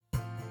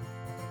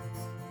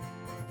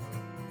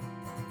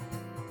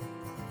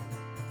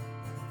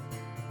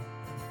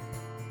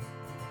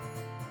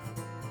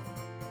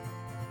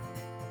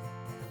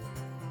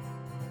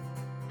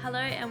Hello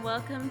and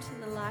welcome to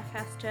the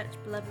Lifehouse Church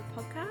Beloved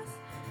podcast.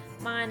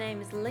 My name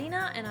is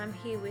Lena and I'm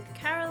here with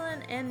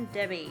Carolyn and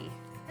Debbie.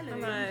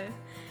 Hello.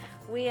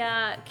 We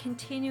are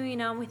continuing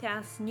on with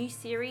our new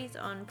series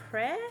on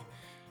prayer.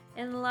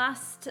 In the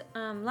last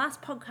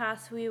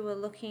podcast we were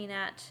looking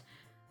at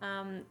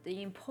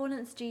the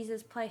importance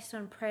Jesus placed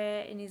on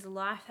prayer in his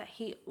life, that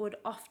he would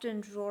often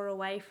draw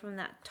away from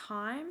that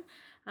time,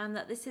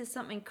 that this is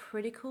something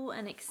critical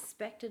and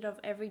expected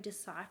of every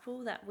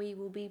disciple, that we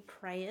will be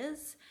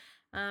prayers.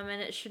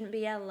 And it shouldn't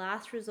be our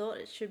last resort.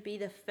 It should be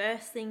the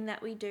first thing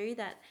that we do,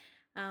 that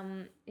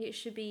it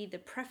should be the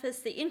preface,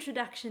 the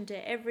introduction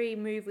to every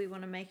move we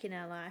want to make in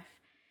our life.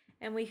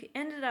 And we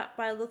ended up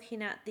by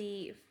looking at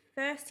the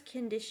first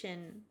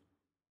condition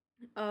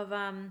of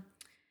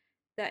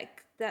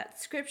that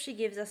scripture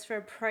gives us for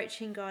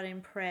approaching God in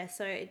prayer.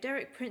 So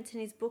Derek Prince in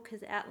his book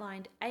has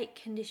outlined 8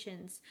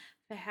 conditions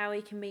for how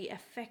we can be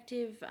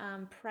effective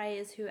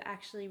prayers who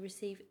actually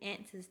receive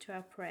answers to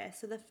our prayer.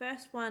 So the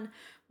first one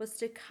was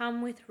to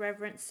come with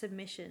reverent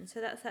submission.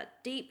 So that's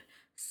that deep,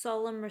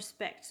 solemn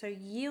respect. So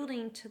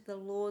yielding to the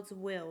Lord's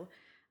will.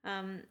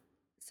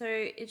 So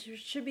it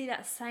should be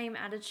that same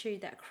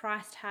attitude that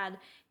Christ had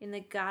in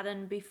the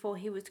garden before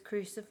he was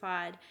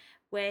crucified,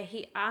 where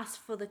he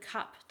asked for the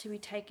cup to be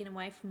taken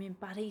away from him,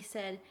 but he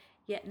said,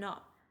 "Yet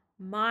not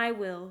my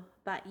will,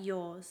 but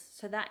yours."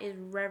 So that is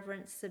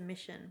reverent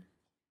submission.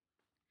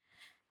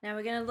 Now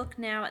we're going to look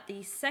now at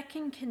the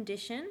second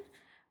condition,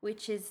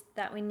 which is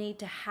that we need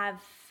to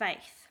have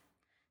faith.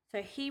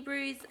 So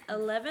Hebrews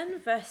 11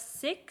 verse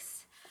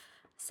 6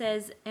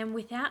 says, "And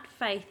without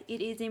faith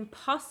it is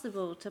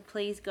impossible to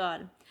please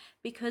God,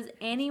 because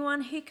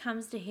anyone who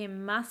comes to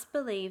him must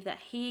believe that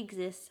he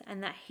exists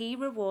and that he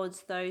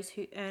rewards those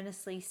who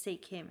earnestly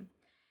seek him."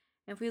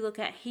 If we look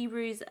at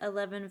Hebrews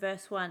 11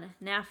 verse 1,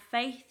 "Now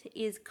faith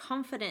is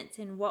confidence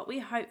in what we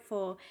hope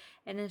for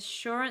and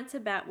assurance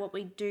about what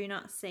we do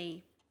not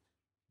see."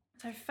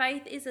 So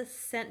faith is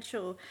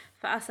essential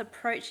for us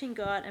approaching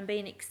God and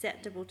being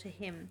acceptable to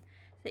him.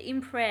 So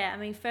in prayer,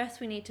 first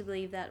we need to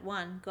believe that,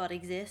 one, God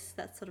exists.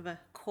 That's sort of a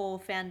core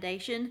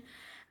foundation.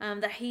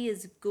 That he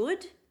is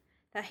good,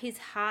 that his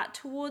heart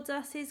towards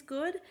us is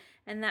good,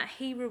 and that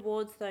he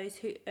rewards those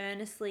who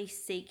earnestly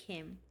seek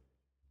him.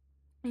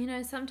 You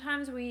know,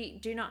 sometimes we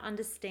do not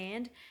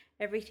understand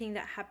everything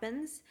that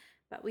happens,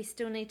 but we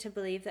still need to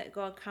believe that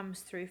God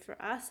comes through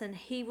for us and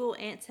he will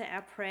answer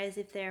our prayers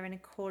if they're in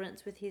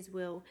accordance with his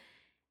will.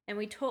 And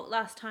we talked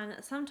last time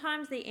that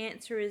sometimes the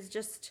answer is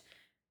just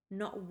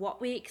not what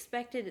we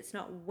expected, it's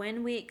not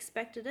when we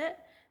expected it,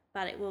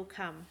 but it will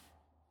come.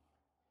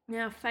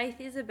 Now,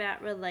 faith is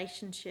about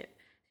relationship.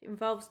 It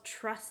involves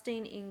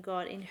trusting in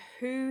God, in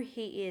who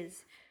he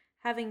is,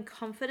 having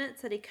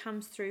confidence that he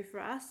comes through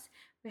for us.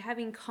 We're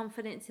having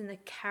confidence in the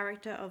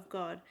character of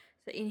God,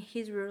 so in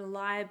his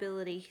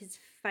reliability, his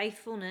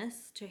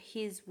faithfulness to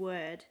his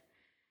word.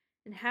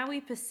 And how we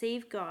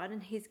perceive God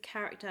and his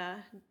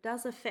character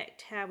does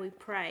affect how we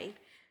pray.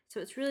 So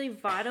it's really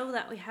vital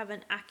that we have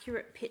an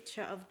accurate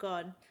picture of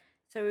God.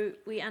 So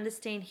we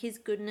understand his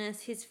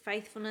goodness, his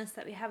faithfulness,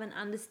 that we have an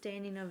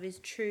understanding of his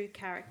true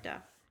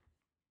character.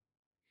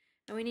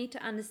 And we need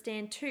to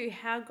understand too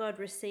how God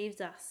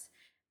receives us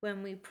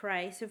when we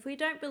pray. So if we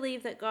don't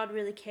believe that God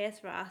really cares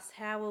for us,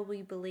 how will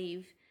we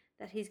believe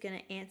that he's going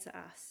to answer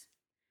us?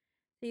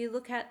 So you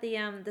look at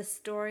the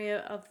story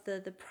of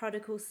the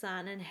prodigal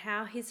son and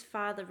how his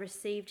father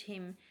received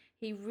him.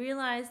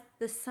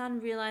 The son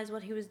realized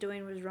what he was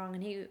doing was wrong,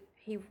 and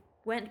he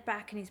went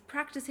back and he's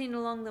practicing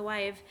along the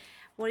way of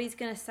what he's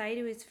going to say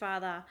to his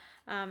father.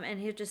 And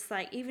he's just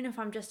like, even if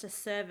I'm just a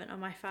servant on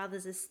my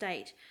father's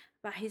estate.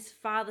 But his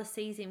father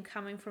sees him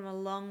coming from a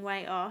long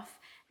way off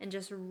and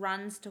just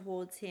runs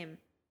towards him.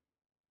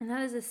 And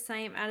that is the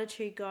same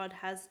attitude God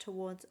has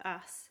towards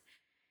us.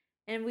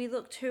 And we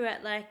look too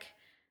at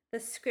the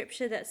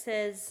scripture that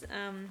says,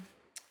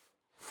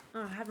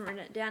 I haven't written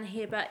it down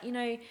here, but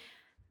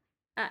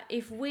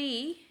if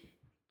we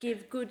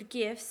give good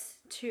gifts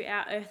to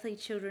our earthly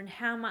children,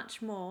 how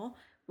much more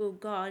will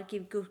God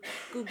give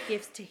good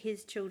gifts to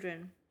his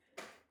children?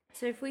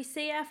 So if we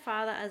see our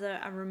father as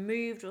a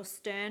removed or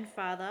stern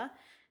father,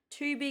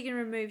 too big and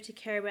removed to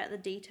care about the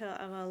detail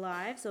of our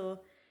lives, or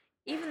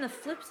even the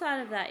flip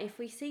side of that, if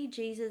we see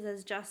Jesus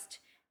as just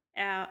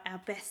our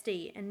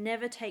bestie and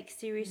never take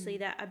seriously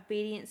that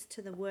obedience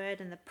to the word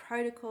and the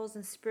protocols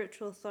and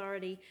spiritual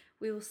authority,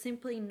 we will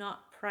simply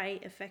not pray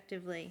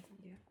effectively.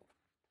 Yeah.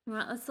 All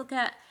right, let's look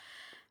at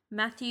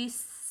Matthew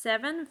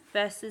 7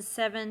 verses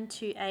 7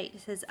 to 8.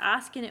 It says,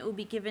 "Ask and it will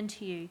be given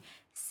to you.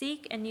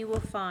 Seek and you will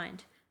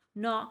find.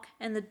 Knock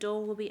and the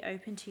door will be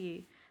open to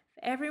you.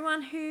 For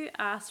everyone who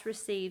asks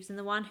receives, and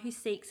the one who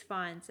seeks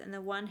finds, and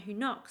the one who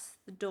knocks,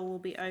 the door will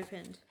be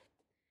opened."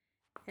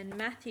 And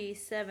Matthew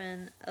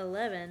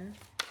 7:11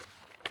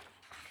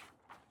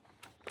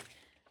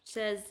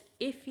 says,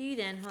 "If you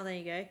then," there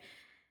you go,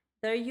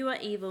 "though you are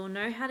evil,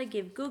 know how to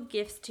give good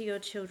gifts to your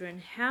children,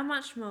 how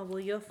much more will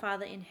your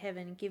Father in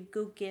heaven give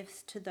good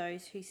gifts to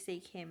those who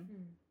seek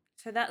him?"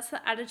 So that's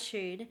the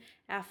attitude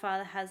our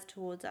Father has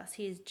towards us.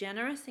 He is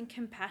generous and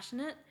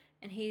compassionate,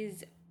 and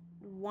He's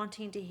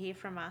wanting to hear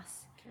from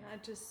us. Can I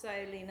just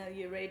say, Lena,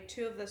 you read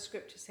two of the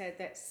scriptures had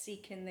that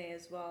seek in there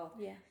as well.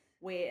 Yes.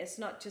 Where it's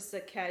not just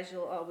a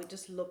casual, oh, we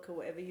just look or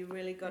whatever. You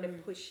really got to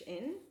push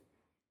in.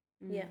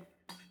 Yeah.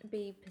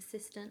 Be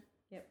persistent.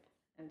 Yep.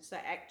 And so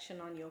action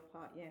on your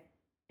part, yeah.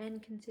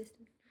 And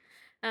consistent.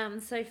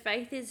 So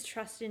faith is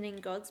trusting in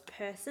God's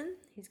person,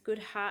 His good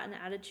heart and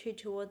attitude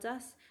towards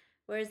us.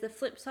 Whereas the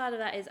flip side of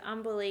that is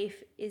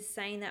unbelief is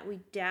saying that we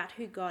doubt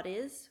who God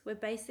is. We're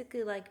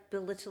basically like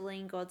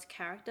belittling God's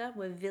character.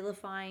 We're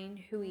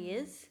vilifying who He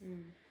is.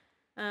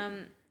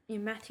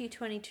 In Matthew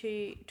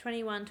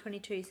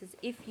 21:22 says,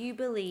 if you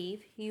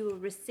believe, you will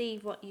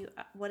receive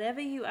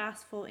whatever you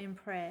ask for in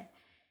prayer.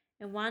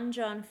 And 1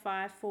 John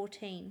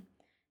 5:14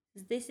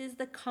 says, this is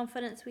the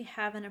confidence we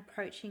have in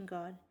approaching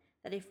God,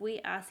 that if we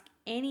ask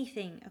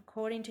anything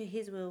according to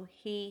His will,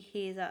 He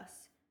hears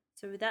us.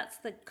 So that's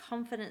the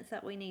confidence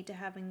that we need to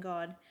have in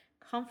God.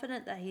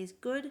 Confident that He's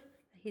good,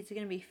 that He's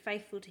going to be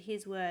faithful to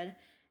His word,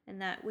 and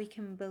that we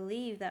can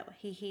believe that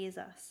He hears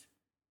us.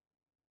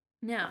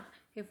 Now,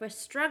 if we're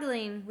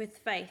struggling with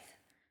faith,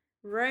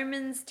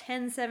 Romans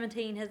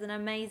 10:17 has an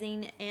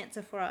amazing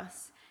answer for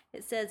us.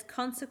 It says,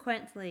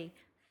 consequently,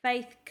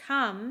 faith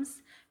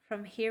comes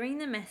from hearing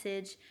the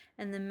message,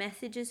 and the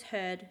message is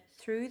heard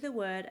through the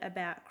word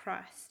about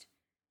Christ.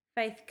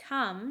 Faith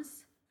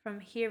comes from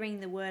hearing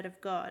the word of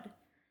God.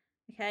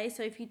 Okay,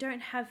 so if you don't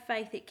have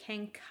faith, it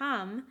can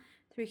come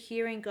through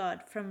hearing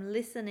God, from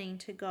listening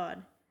to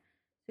God.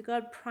 So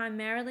God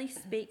primarily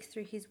speaks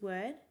through His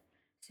word.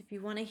 So if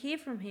you want to hear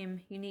from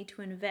Him, you need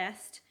to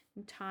invest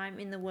in time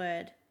in the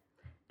word.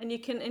 And you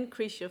can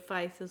increase your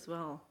faith as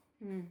well.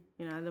 You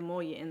know, the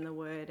more you're in the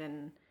word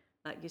and,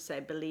 like you say,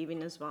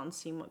 believing as well and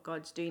seeing what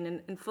God's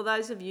doing. And for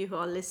those of you who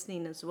are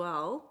listening as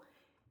well,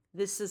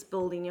 this is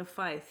building your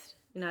faith,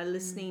 you know,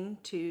 listening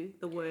to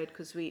the word,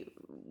 because we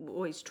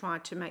always try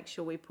to make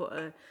sure we put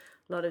a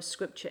lot of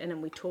scripture in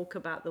and we talk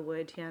about the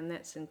word here, and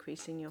that's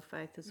increasing your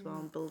faith as well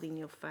and building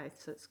your faith.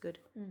 So it's good.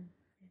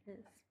 It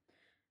is.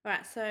 All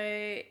right,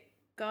 so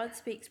God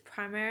speaks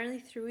primarily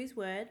through His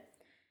word.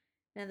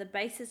 Now, the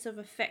basis of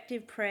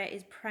effective prayer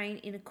is praying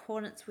in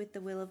accordance with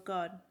the will of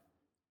God.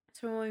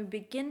 So when we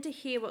begin to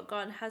hear what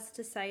God has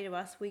to say to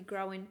us, we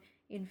grow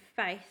in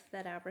faith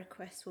that our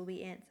requests will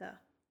be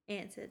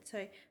answered.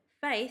 So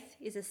faith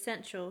is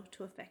essential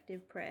to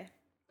effective prayer.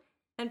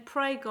 And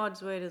pray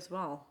God's word as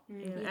well.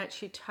 You know,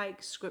 actually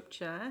take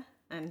scripture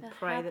and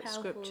pray that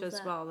scripture as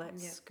well.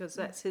 That's because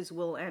that's His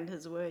will and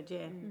His word.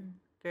 Yeah,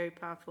 very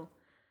powerful.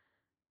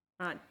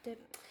 Right. Deb?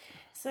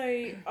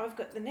 So I've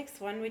got the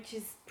next one, which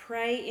is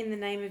pray in the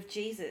name of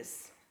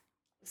Jesus.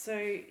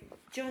 So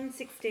John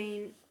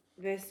 16,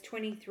 verse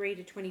 23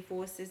 to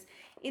 24 says,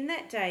 in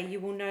that day you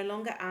will no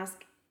longer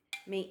ask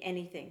me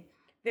anything.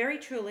 Very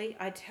truly,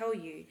 I tell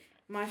you,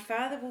 my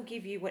Father will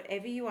give you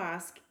whatever you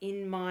ask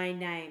in my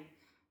name.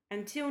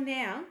 Until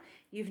now,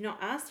 you've not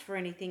asked for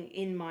anything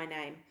in my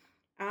name.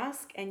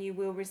 Ask and you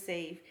will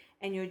receive,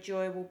 and your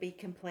joy will be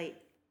complete.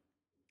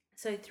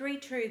 So 3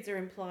 truths are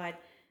implied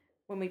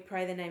when we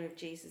pray the name of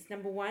Jesus.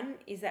 Number 1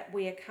 is that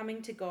we are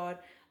coming to God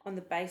on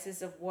the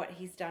basis of what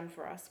He's done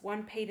for us.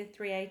 1 Peter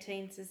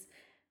 3:18 says,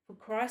 for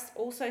Christ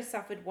also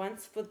suffered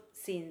once for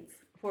sins,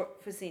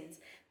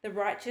 the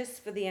righteous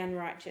for the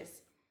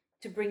unrighteous,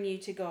 to bring you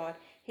to God.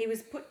 He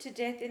was put to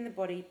death in the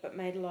body, but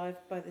made alive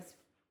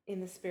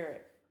in the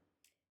spirit.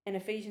 And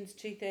Ephesians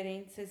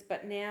 2:13 says,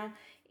 but now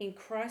in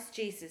Christ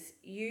Jesus,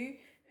 you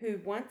who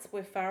once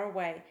were far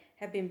away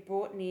have been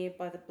brought near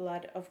by the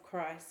blood of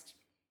Christ.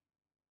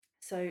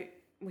 So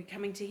we're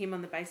coming to Him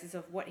on the basis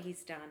of what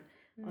He's done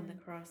on the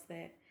cross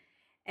there.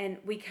 And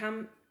we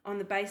come on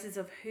the basis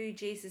of who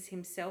Jesus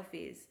Himself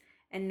is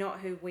and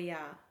not who we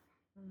are.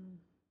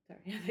 Sorry,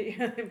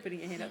 I thought you were putting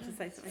your hand up to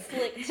say something.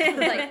 Flicked. I was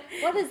like,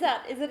 what is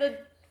that? Is it a...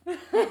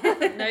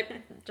 Nope,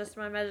 just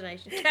my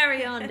imagination.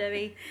 Carry on,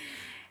 Debbie.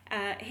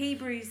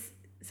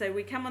 So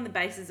we come on the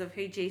basis of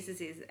who Jesus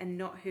is and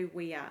not who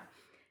we are.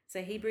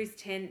 So Hebrews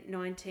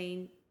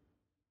 10:19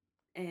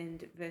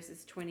 and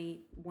verses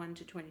 21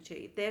 to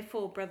 22.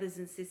 Therefore, brothers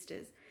and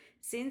sisters,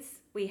 since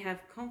we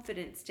have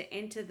confidence to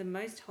enter the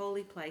most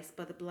holy place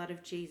by the blood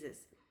of Jesus,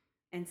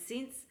 and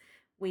since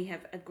we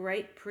have a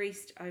great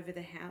priest over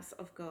the house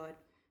of God,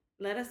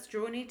 let us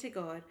draw near to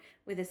God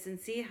with a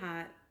sincere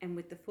heart and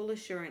with the full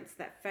assurance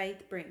that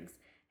faith brings,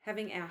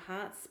 having our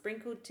hearts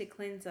sprinkled to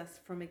cleanse us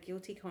from a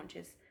guilty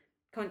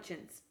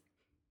conscience,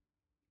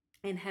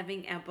 and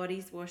having our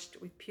bodies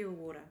washed with pure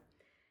water.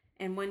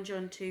 And 1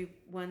 John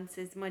 2:1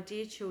 says, my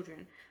dear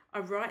children, I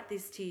write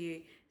this to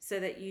you so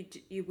that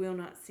you will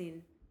not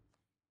sin.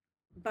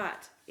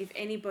 But if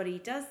anybody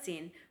does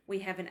sin, we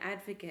have an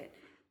advocate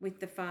with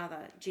the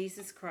Father,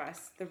 Jesus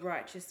Christ, the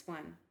righteous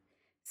one.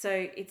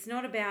 So it's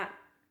not about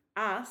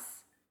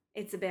us,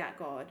 it's about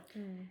God.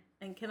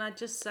 And can I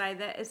just say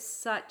that is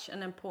such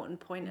an important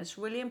point. It's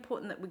really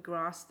important that we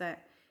grasp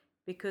that,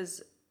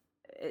 because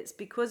it's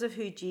because of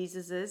who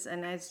Jesus is,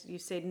 and as you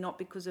said, not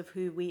because of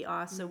who we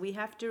are. So we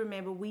have to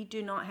remember we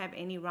do not have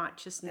any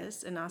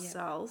righteousness in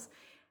ourselves,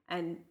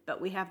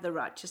 but we have the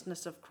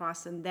righteousness of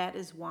Christ, and that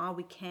is why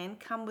we can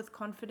come with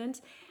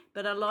confidence.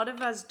 But a lot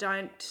of us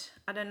don't.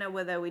 I don't know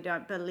whether we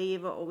don't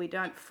believe it or we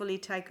don't fully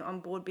take it on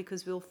board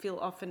because we'll feel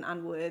often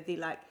unworthy,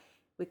 like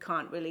we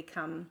can't really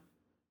come,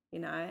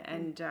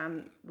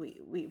 and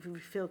we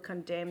feel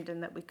condemned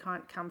and that we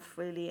can't come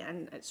freely.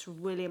 And it's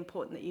really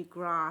important that you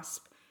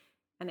grasp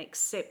and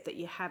accept that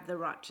you have the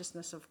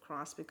righteousness of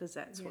Christ, because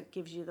that's what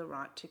gives you the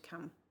right to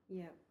come.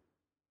 Yeah.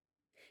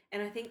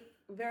 And I think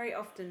very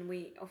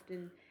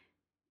often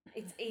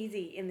it's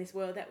easy in this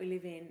world that we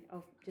live in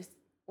of just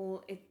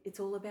it's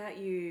all about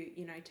you,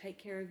 take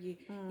care of you.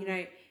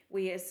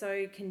 We are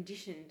so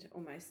conditioned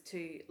almost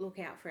to look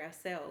out for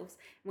ourselves,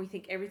 and we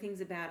think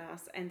everything's about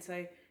us. And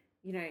so,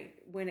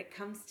 when it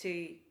comes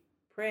to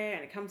prayer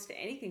and it comes to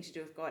anything to do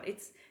with God,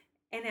 it's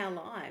in our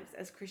lives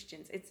as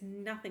Christians, it's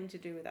nothing to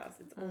do with us.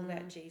 It's all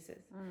about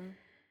Jesus.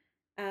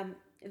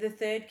 The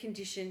third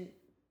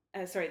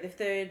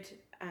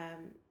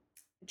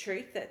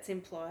truth that's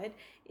implied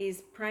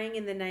is praying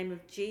in the name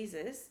of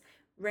Jesus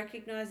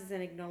recognizes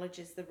and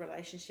acknowledges the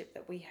relationship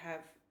that we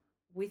have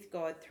with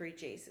God through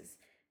Jesus.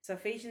 So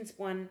Ephesians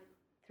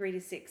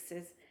 1:3-6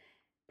 says,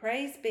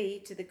 "Praise be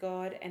to the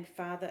God and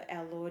Father,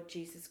 our Lord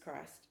Jesus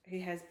Christ,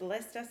 who has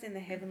blessed us in the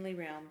heavenly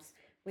realms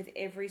with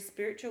every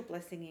spiritual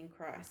blessing in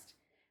Christ.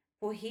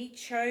 For he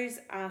chose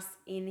us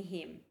in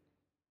him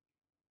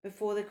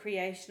before the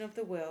creation of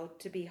the world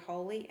to be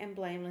holy and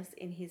blameless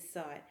in his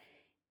sight.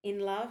 In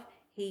love,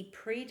 he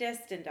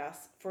predestined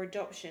us for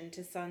adoption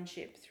to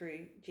sonship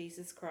through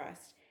Jesus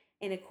Christ,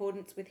 in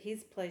accordance with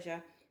his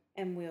pleasure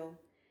and will,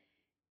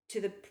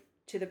 to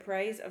the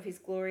praise of his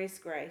glorious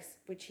grace,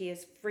 which he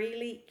has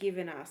freely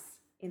given us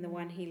in the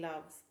one he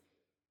loves."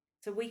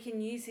 So we can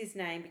use his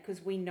name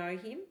because we know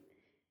him,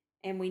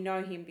 and we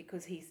know him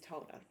because he's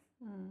told us.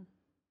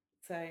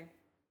 So,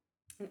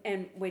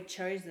 and we're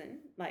chosen,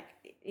 like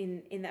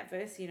in that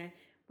verse,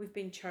 we've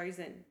been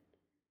chosen.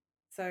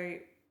 So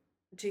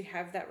to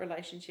have that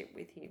relationship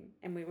with him,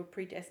 and we were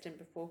predestined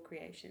before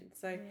creation.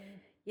 So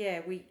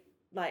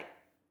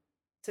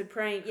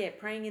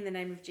praying in the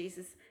name of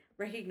Jesus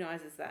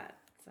recognizes that.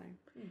 So,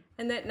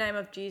 and that name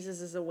of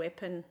Jesus is a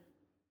weapon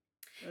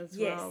as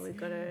well. We've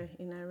got to,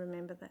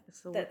 remember that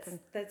it's a weapon.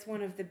 That's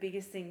one of the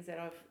biggest things that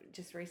I've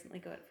just recently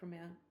got from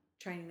our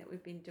training that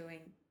we've been doing,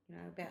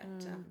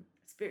 about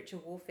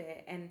spiritual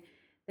warfare, and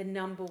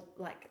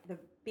the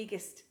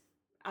biggest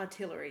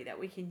artillery that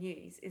we can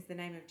use is the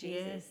name of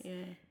Jesus.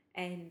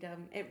 And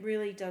it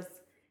really does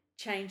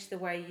change the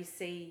way you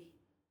see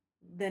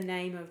the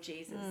name of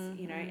Jesus,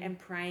 and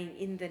praying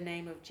in the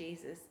name of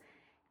Jesus,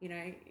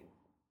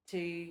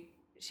 to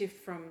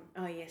shift from,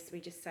 oh yes, we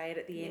just say it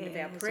at the end of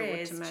our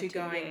prayers, to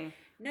going,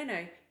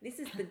 no, this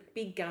is the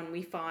big gun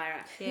we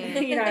fire,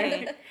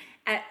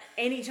 at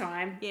any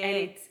time,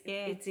 and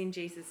it's in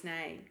Jesus'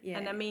 name.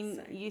 And I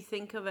mean, you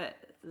think of it,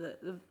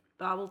 the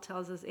Bible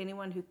tells us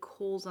anyone who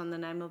calls on the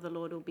name of the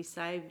Lord will be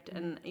saved.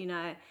 And,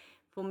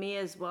 for me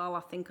as well, I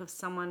think of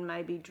someone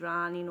maybe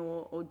drowning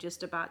or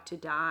just about to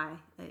die.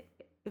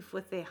 If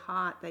with their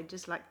heart they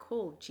just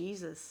call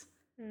Jesus,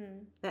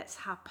 that's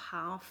how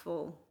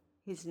powerful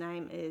his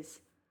name is.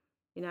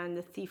 And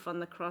the thief on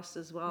the cross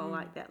as well,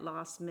 like that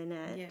last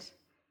minute.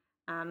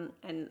 And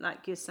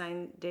like you're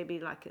saying,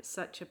 Debbie, it's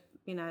such a,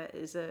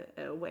 is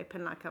a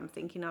weapon. I'm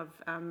thinking of,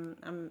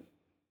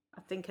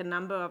 I think a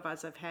number of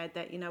us have had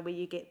that, where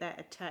you get that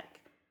attack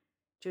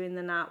during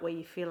the night where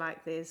you feel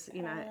like there's,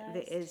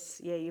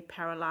 you're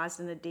paralyzed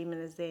and the demon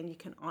is there, and you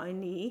can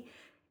only,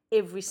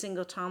 every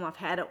single time I've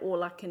had it,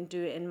 all I can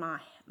do in my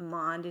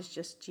mind is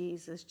just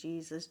Jesus,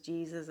 Jesus,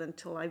 Jesus,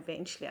 until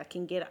eventually I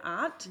can get it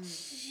out.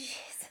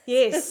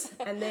 Yes.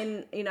 And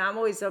then, I'm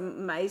always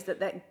amazed at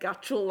that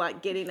guttural,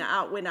 getting it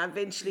out when I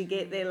eventually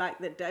get there,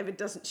 that David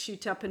doesn't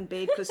shoot up in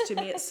bed, because to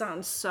me it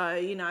sounds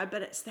so,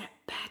 but it's that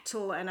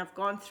battle, and I've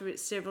gone through it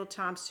several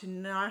times to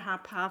know how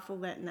powerful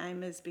that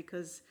name is,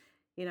 because,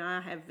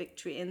 I have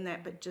victory in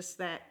that, but just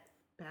that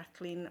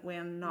battling where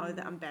I know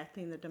that I'm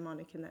battling the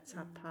demonic, and that's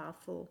how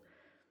powerful.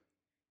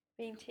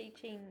 I'm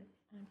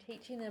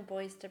teaching the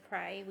boys to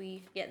pray.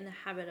 We get in the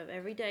habit of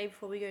every day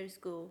before we go to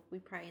school, we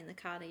pray in the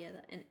car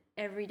together. And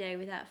every day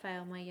without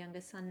fail, my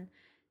youngest son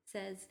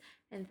says,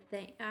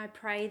 I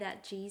pray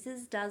that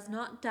Jesus does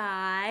not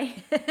die,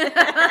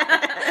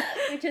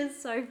 which is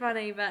so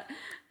funny.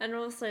 And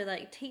also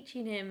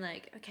teaching him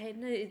okay,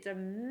 no, it's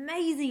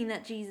amazing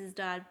that Jesus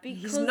died,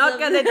 because he's not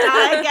going to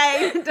die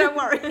again. Don't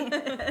worry,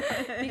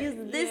 because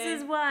this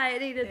is why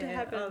it needed to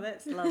happen. Oh,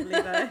 that's lovely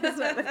though. It's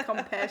the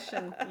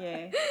compassion.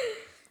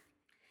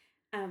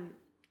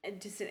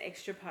 Just an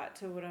extra part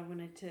to what I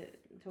wanted to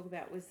talk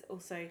about was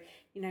also,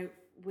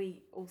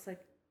 we also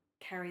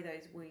carry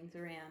those wounds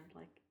around,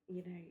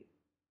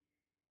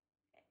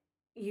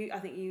 I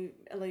think you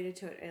alluded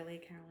to it earlier,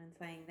 Carolyn,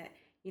 saying that,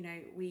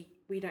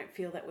 we don't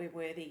feel that we're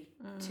worthy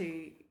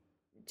to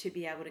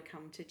be able to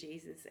come to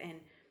Jesus. And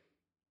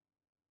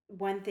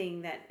one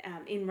thing that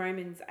in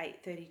Romans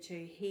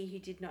 8:32, he who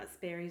did not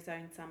spare his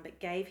own son but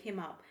gave him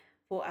up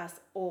for us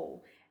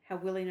all, how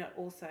will he not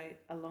also,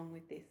 along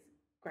with this,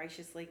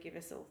 graciously give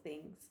us all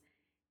things?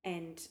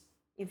 And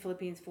in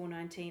Philippians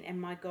 4:19, and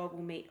my God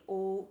will meet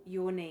all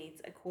your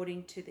needs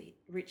according to the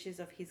riches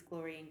of his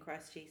glory in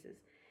Christ Jesus.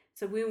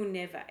 So we will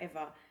never,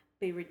 ever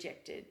be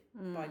rejected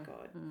by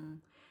God.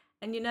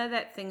 And you know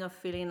that thing of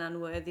feeling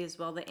unworthy as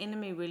well, the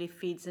enemy really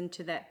feeds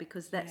into that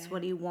because that's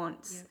what he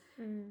wants.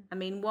 I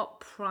mean, what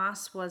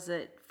price was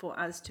it for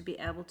us to be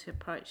able to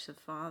approach the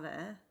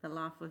Father, the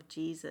life of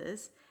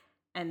Jesus?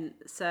 And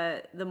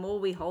so the more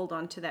we hold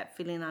on to that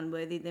feeling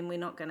unworthy, then we're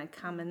not going to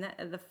come. And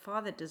that the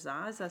Father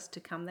desires us to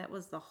come. That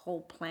was the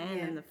whole plan.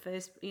 Yeah. And the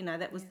first,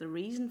 that was the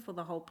reason for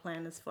the whole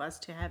plan, is for us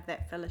to have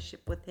that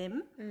fellowship with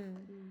him.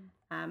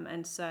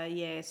 And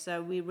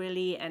so we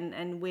really,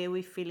 and where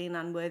we're feeling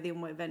unworthy,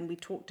 and we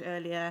talked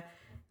earlier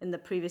in the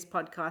previous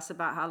podcast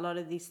about how a lot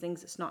of these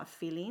things, it's not a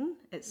feeling,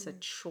 it's a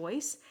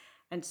choice.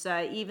 And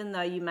so even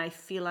though you may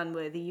feel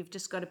unworthy, you've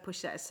just got to push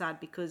that aside,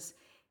 because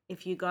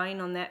if you're going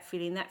on that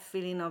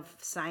feeling of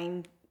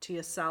saying to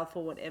yourself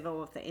or whatever,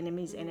 or if the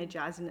enemy's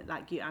energizing it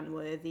like you're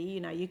unworthy,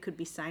 you could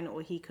be saying it,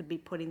 or he could be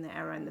putting the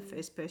arrow in the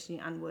first person,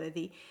 you're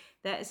unworthy.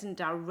 That is in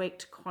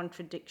direct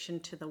contradiction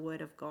to the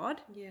word of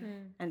God. Yeah.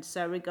 And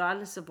so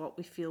regardless of what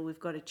we feel, we've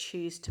got to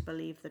choose to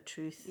believe the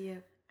truth. Yeah.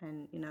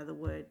 And, the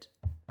word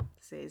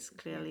says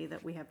clearly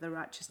that we have the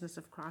righteousness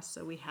of Christ,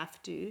 so we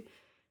have to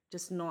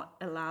just not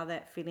allow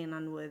that feeling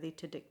unworthy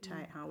to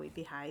dictate how we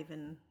behave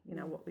and,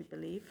 what we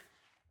believe.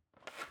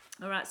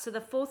 All right, so the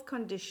fourth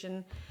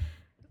condition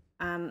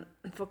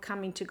for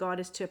coming to God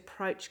is to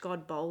approach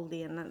God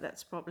boldly, and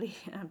that's probably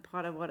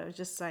part of what I was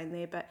just saying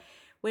there. But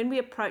when we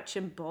approach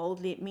him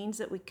boldly, it means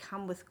that we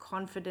come with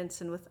confidence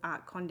and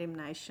without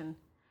condemnation.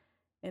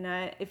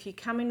 If you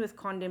come in with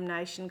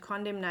condemnation,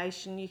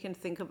 you can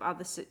think of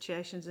other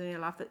situations in your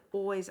life. It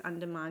always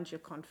undermines your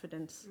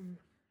confidence.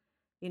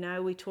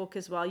 We talk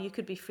as well, you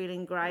could be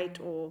feeling great,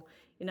 or,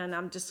 and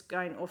I'm just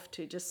going off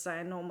to just say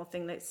a normal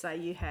thing. Let's say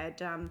you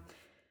had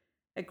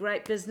a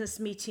great business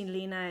meeting,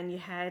 Lena, and you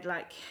had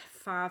like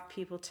 5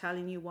 people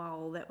telling you,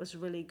 wow, that was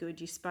really good,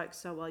 you spoke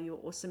so well, you're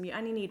awesome. You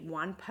only need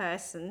one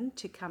person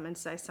to come and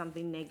say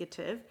something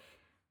negative,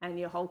 and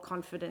your whole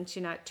confidence,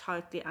 it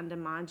totally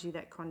undermines you,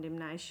 that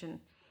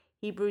condemnation.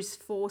 Hebrews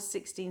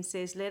 4:16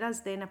 says, let us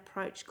then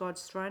approach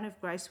God's throne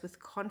of grace with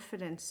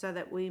confidence, so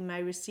that we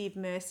may receive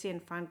mercy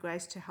and find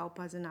grace to help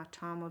us in our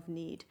time of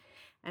need.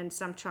 And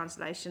some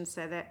translations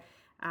say that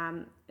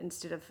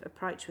instead of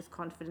approach with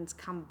confidence,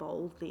 come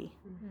boldly.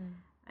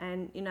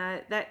 And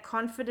that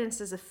confidence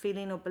is a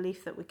feeling or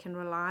belief that we can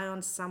rely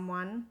on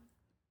someone.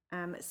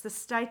 It's the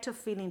state of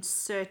feeling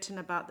certain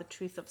about the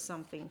truth of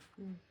something.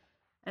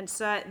 And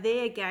so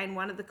there again,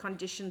 one of the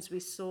conditions we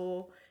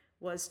saw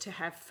was to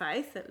have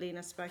faith, that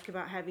Lena spoke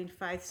about having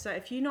faith. So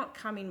if you're not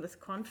coming with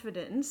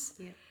confidence,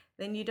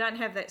 then you don't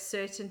have that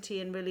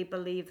certainty and really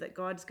believe that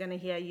God's going to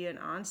hear you and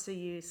answer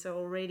you. So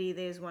already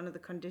there's one of the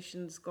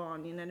conditions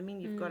gone, you know what I mean?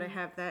 You've got to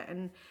have that.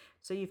 And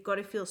so you've got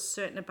to feel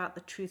certain about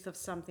the truth of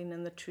something,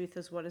 and the truth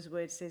is what his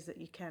word says,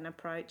 that you can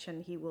approach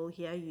and he will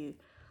hear you.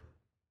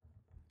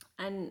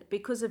 And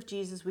because of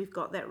Jesus, we've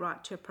got that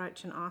right to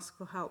approach and ask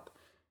for help.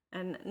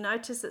 And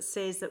notice it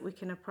says that we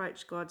can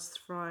approach God's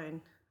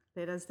throne.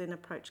 Let us then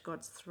approach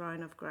God's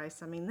throne of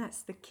grace. I mean,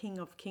 that's the King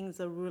of Kings,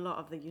 the ruler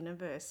of the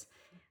universe.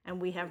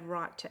 And we have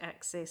right to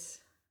access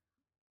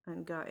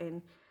and go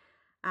in.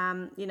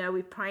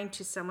 We're praying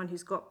to someone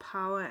who's got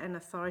power and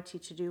authority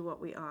to do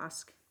what we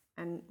ask.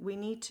 And we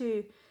need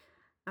to,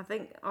 I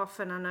think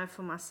often, I know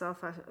for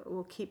myself, I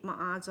will keep my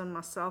eyes on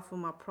myself or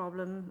my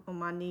problem or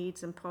my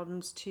needs and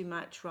problems too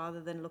much, rather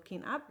than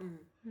looking up.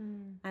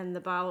 And the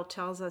Bible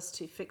tells us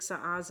to fix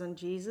our eyes on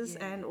Jesus,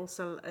 and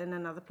also in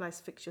another place,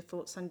 fix your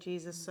thoughts on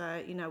Jesus.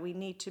 So, we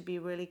need to be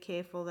really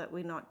careful that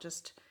we're not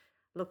just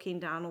looking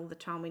down all the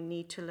time. We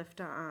need to lift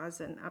our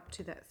eyes and up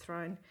to that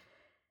throne.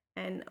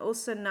 And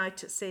also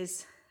note it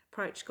says,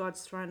 approach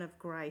God's throne of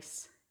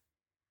grace.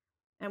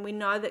 And we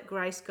know that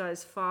grace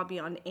goes far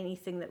beyond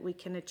anything that we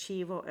can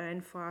achieve or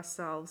earn for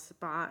ourselves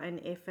by our own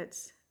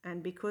efforts.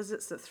 And because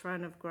it's the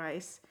throne of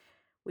grace,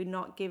 we're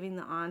not given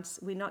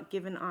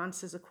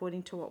answers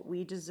according to what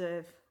we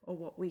deserve or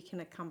what we can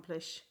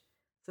accomplish.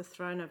 It's the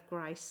throne of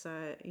grace.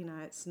 So,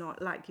 it's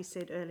not, like you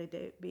said earlier,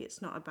 Debbie,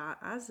 it's not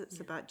about us. It's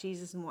about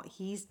Jesus and what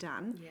he's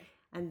done.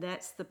 And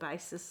that's the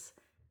basis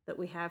that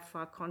we have for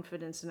our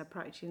confidence in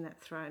approaching that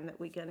throne, that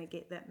we're going to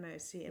get that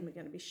mercy and we're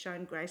going to be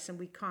shown grace, and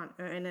we can't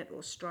earn it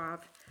or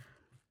strive.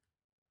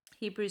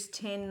 Hebrews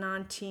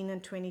 10:19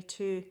 and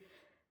 22.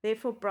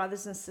 Therefore,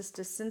 brothers and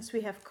sisters, since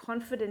we have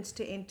confidence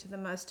to enter the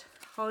most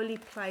holy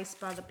place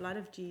by the blood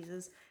of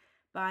Jesus,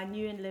 by a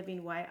new and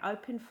living way,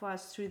 open for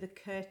us through the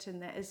curtain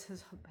that is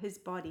his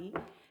body,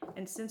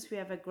 and since we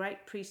have a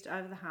great priest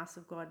over the house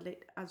of God,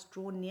 let us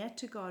draw near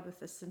to God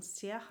with a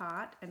sincere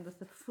heart and with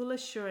the full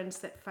assurance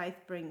that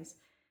faith brings,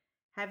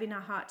 having our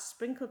hearts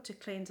sprinkled to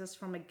cleanse us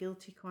from a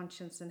guilty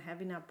conscience, and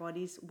having our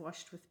bodies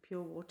washed with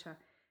pure water.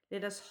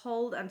 Let us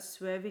hold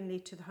unswervingly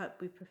to the hope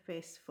we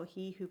profess, for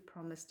he who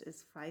promised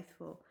is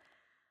faithful.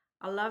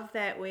 I love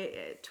that where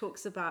it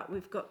talks about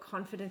we've got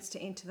confidence to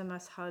enter the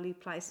most holy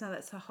place. Now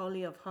that's the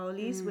Holy of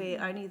Holies,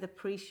 where only the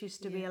priests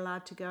used to be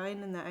allowed to go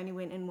in, and they only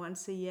went in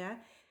once a year.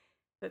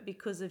 But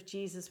because of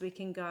Jesus, we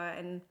can go.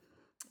 And,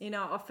 I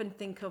often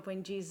think of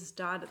when Jesus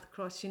died at the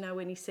cross,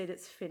 when he said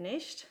it's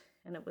finished,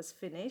 and it was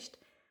finished,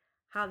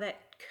 how that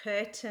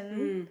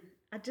curtain,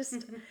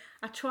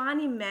 I try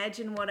and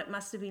imagine what it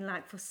must have been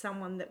like for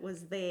someone that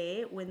was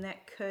there when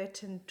that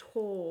curtain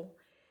tore.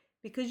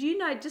 Because,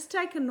 just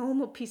take a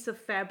normal piece of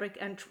fabric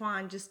and try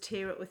and just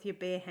tear it with your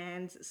bare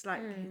hands. It's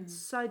like, it's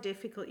so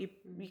difficult. You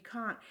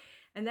can't.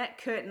 And that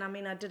curtain,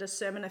 I did a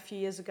sermon a few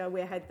years ago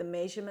where I had the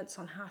measurements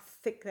on how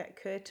thick that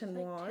curtain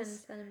Like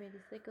was. 10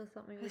 centimeters thick or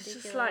something It's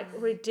ridiculous. just like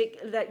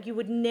ridiculous that you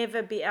would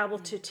never be able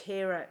to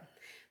tear it.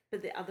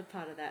 But the other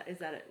part of that is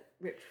that it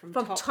ripped from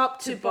top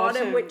to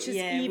bottom, which is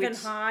even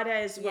harder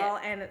as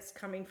well, and it's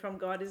coming from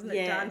God, isn't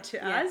it? Down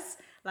to us,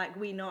 like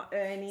we're not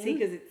earning. See,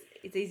 because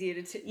it's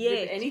easier to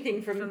rip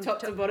anything from top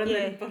to bottom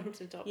than bottom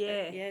to top.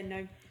 Yeah, but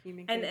no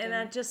human. And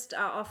I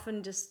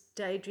often just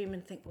daydream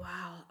and think,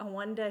 wow, I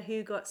wonder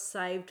who got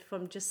saved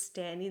from just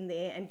standing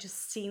there and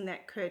just seeing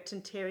that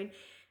curtain tearing,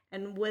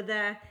 and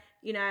whether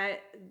they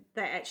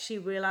actually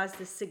realized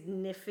the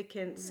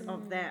significance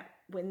of that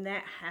when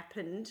that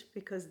happened,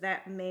 because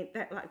that meant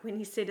that, like, when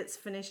he said it's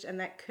finished and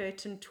that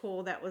curtain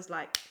tore, that was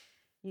like,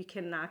 you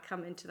can now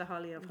come into the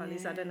Holy of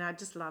Holies. I don't know, I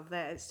just love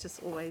that. It's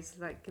just always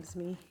like gives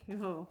me,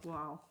 oh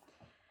wow.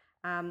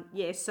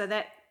 So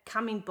that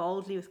coming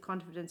boldly with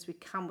confidence, we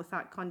come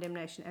without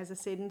condemnation. As I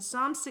said in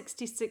Psalm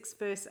 66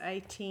 verse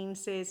 18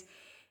 says,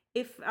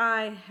 if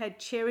I had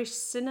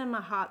cherished sin in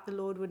my heart, the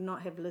Lord would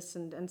not have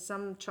listened. And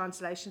some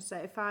translations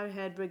say, if I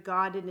had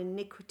regarded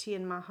iniquity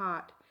in my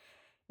heart.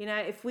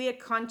 If we are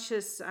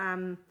conscious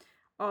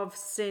of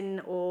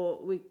sin, or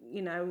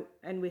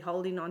and we're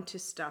holding on to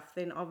stuff,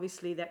 then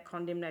obviously that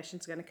condemnation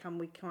is going to come.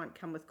 We can't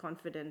come with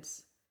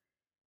confidence.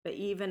 But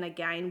even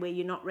again, where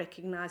you're not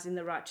recognizing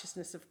the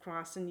righteousness of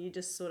Christ and you're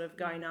just sort of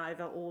going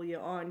over all your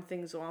own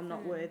things, or I'm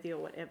not worthy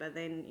or whatever,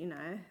 then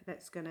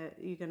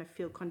you're gonna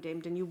feel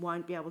condemned and you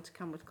won't be able to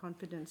come with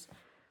confidence.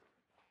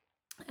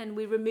 And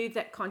we remove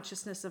that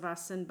consciousness of our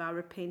sin by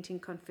repenting,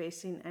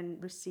 confessing,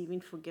 and receiving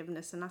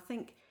forgiveness. And I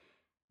think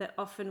that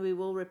often we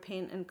will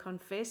repent and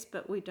confess,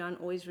 but we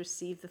don't always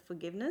receive the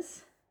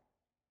forgiveness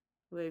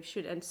we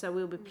should. And so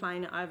we'll be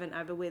playing it over and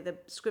over, where the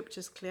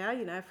scripture's clear.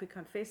 If we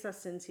confess our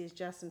sins, he's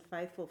just and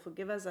faithful,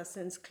 forgive us our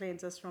sins,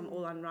 cleanse us from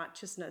all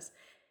unrighteousness.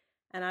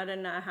 And I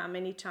don't know how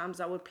many times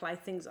I would play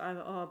things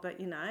over, but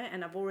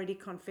and I've already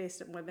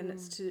confessed it, whether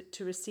it's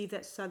to receive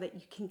that, so that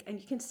you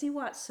can see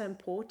why it's so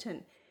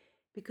important.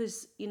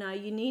 Because, you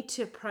need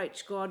to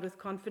approach God with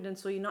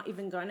confidence, or you're not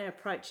even going to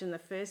approach in the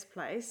first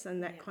place,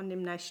 and that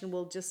condemnation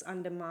will just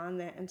undermine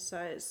that. And so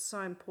it's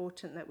so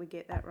important that we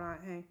get that right.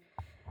 Hey?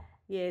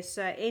 Yeah,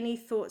 so any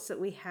thoughts that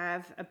we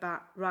have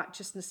about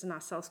righteousness in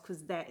ourselves,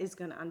 because that is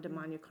going to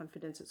undermine your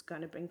confidence. It's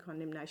going to bring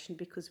condemnation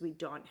because we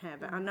don't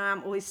have it. I know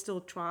I'm always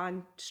still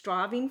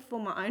striving for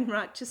my own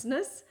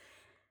righteousness,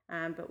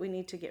 but we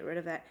need to get rid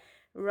of that.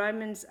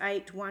 Romans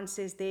 8:1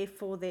 says,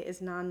 therefore there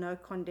is now no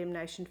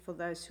condemnation for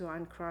those who are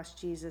in Christ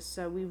Jesus.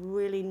 So we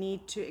really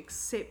need to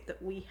accept that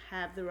we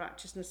have the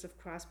righteousness of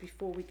Christ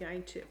before we're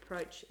going to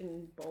approach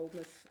in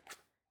boldness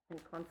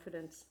and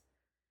confidence.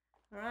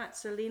 All right,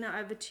 so Lena,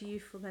 over to you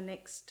for the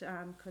next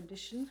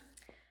condition.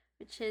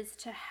 Which is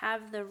to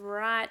have the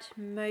right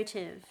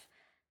motive.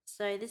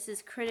 So this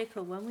is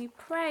critical. When we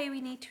pray, we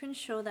need to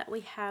ensure that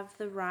we have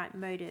the right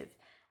motive.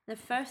 The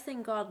first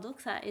thing God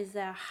looks at is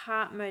our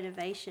heart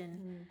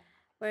motivation.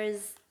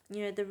 Whereas,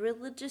 the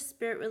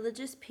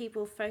religious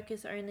people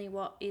focus only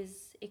what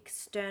is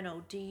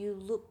external. Do you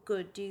look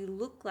good? Do you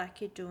look like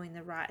you're doing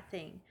the right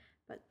thing?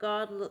 But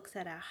God looks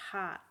at our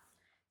heart.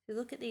 So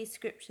look at these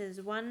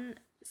scriptures, 1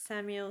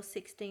 Samuel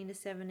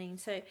 16-17.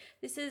 So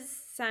this is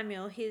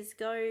Samuel. He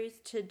goes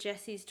to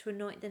Jesse's to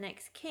anoint the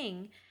next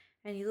king,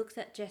 and he looks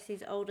at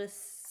Jesse's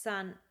oldest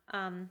son,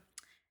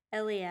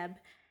 Eliab,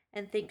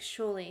 and thinks,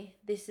 surely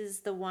this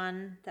is the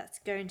one that's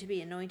going to be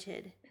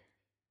anointed.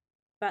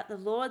 But the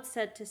Lord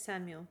said to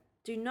Samuel,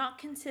 do not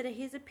consider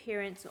his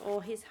appearance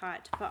or his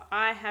height, for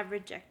I have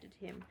rejected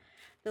him.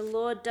 The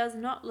Lord does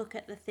not look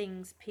at the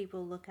things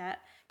people look at.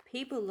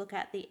 People look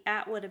at the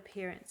outward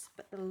appearance,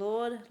 but the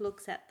Lord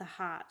looks at the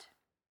heart.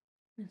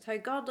 And so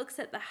God looks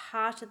at the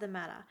heart of the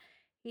matter.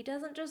 He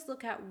doesn't just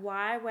look at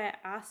what we're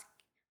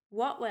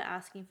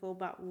asking for,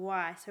 but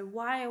why. So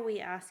why are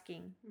we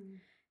asking?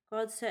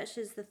 God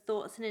searches the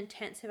thoughts and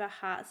intents of our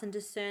hearts and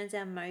discerns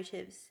our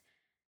motives.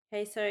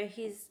 Okay, so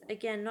he's,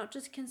 again, not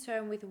just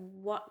concerned with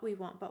what we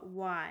want, but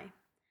why.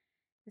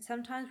 And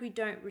sometimes we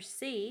don't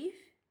receive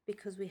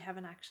because we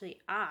haven't actually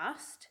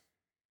asked.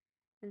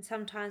 And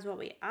sometimes what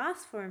we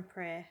ask for in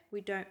prayer, we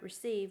don't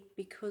receive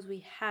because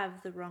we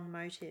have the wrong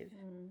motive.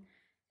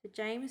 So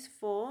James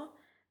 4,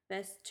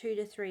 verse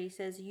 2-3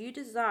 says, you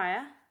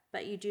desire,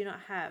 but you do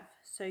not have,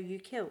 so you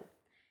kill.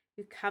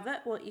 You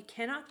covet what you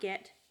cannot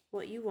get,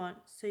 what you want,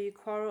 so you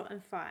quarrel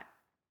and fight.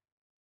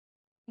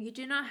 You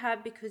do not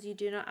have because you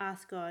do not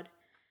ask God.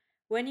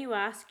 When you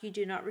ask, you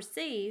do not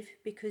receive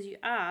because you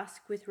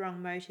ask with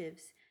wrong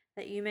motives,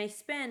 that you may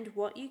spend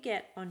what you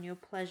get on your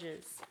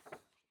pleasures.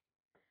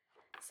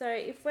 So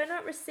if we're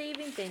not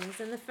receiving things,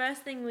 then the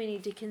first thing we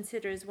need to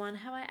consider is, one,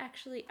 have I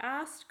actually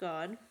asked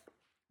God?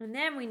 And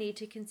then we need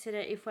to consider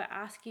if we're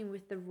asking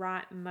with the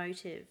right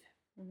motive.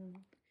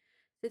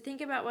 So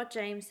think about what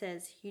James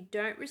says. You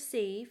don't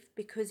receive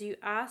because you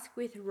ask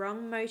with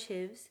wrong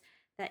motives,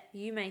 that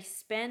you may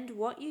spend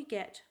what you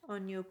get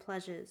on your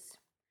pleasures.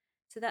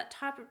 So that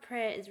type of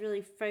prayer is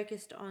really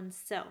focused on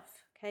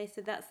self. Okay, so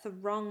that's the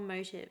wrong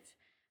motive.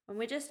 When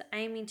we're just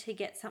aiming to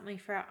get something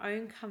for our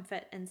own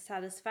comfort and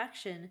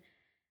satisfaction,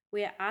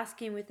 we are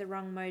asking with the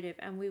wrong motive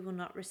and we will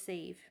not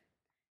receive.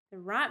 The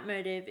right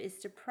motive is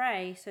to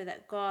pray so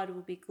that God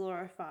will be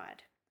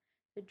glorified.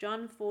 So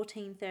John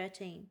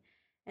 14:13,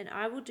 and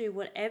I will do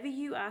whatever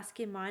you ask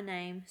in my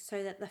name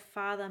so that the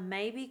Father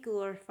may be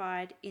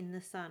glorified in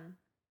the Son.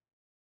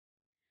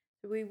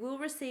 So we will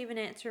receive an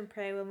answer in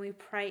prayer when we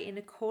pray in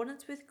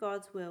accordance with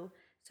God's will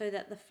so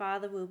that the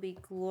Father will be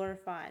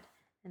glorified.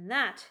 And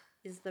that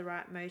is the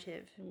right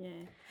motive.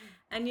 Yeah.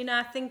 And, you know,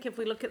 I think if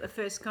we look at the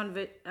first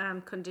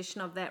condition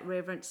of that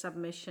reverent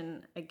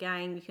submission,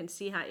 again, you can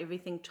see how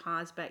everything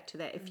ties back to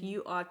that. If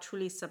you are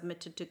truly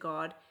submitted to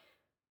God,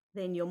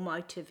 then your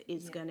motive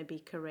is going to be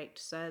correct.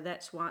 So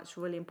that's why it's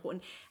really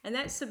important. And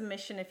that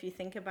submission, if you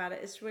think about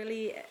it, is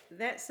really,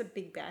 that's a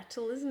big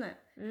battle, isn't it?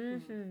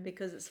 Mm-hmm.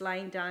 Because it's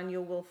laying down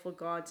your will for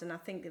God's. And I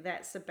think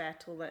that's a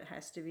battle that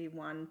has to be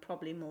won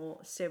probably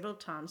several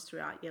times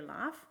throughout your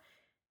life.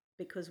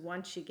 Because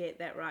once you get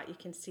that right, you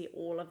can see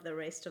all of the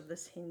rest of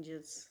this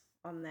hinges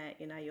on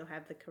that. You know, you'll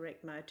have the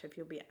correct motive,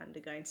 you'll be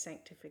undergoing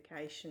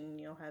sanctification,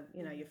 you'll have,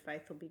 you know, your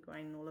faith will be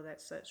growing and all of that.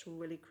 So it's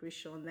really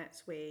crucial, and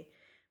that's where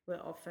we're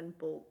often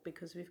balked,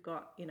 because we've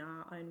got, you know,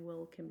 our own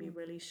will can be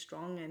really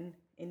strong and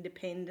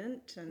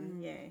independent,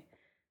 and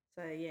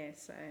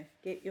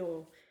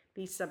so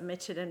be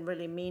submitted and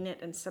really mean it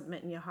and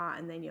submit in your heart,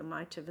 and then your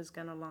motive is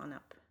going to line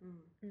up.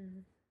 So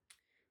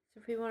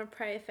if we want to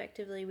pray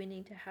effectively, we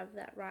need to have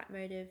that right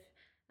motive.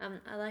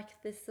 I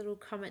like this little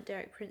comment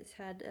Derek Prince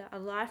had. A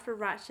life of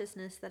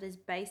righteousness that is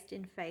based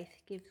in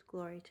faith gives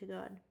glory to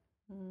God.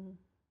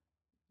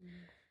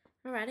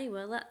 Alrighty,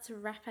 well, let's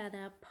wrap out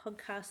our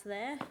podcast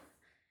there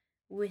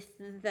with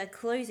the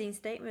closing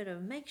statement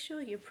of make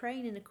sure you're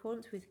praying in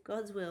accordance with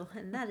God's will,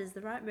 and that is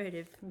the right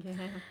motive.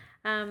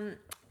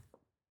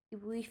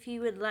 If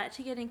you would like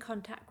to get in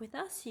contact with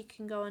us, you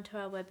can go onto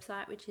our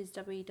website, which is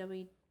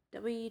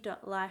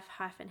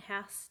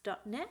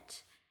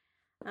www.life-house.net.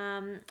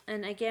 And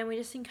again, we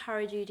just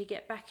encourage you to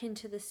get back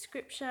into the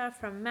scripture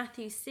from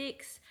Matthew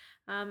 6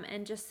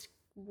 and just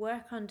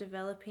work on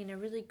developing a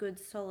really good,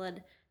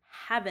 solid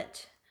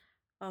habit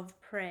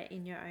of prayer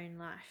in your own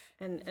life.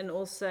 And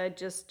also,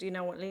 just, you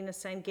know what Lena's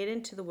saying, get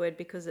into the word,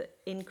 because it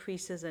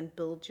increases and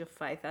builds your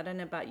faith. I don't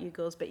know about you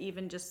girls, but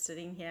even just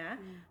sitting here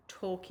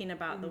talking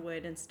about the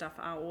word and stuff,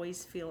 I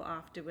always feel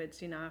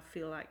afterwards, you know, I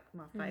feel like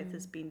my faith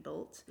has been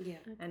built.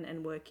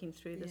 And working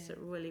through this, it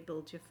really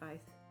builds your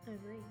faith. I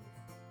agree.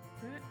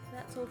 All right,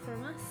 that's all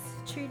from us.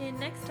 Tune in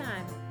next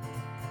time.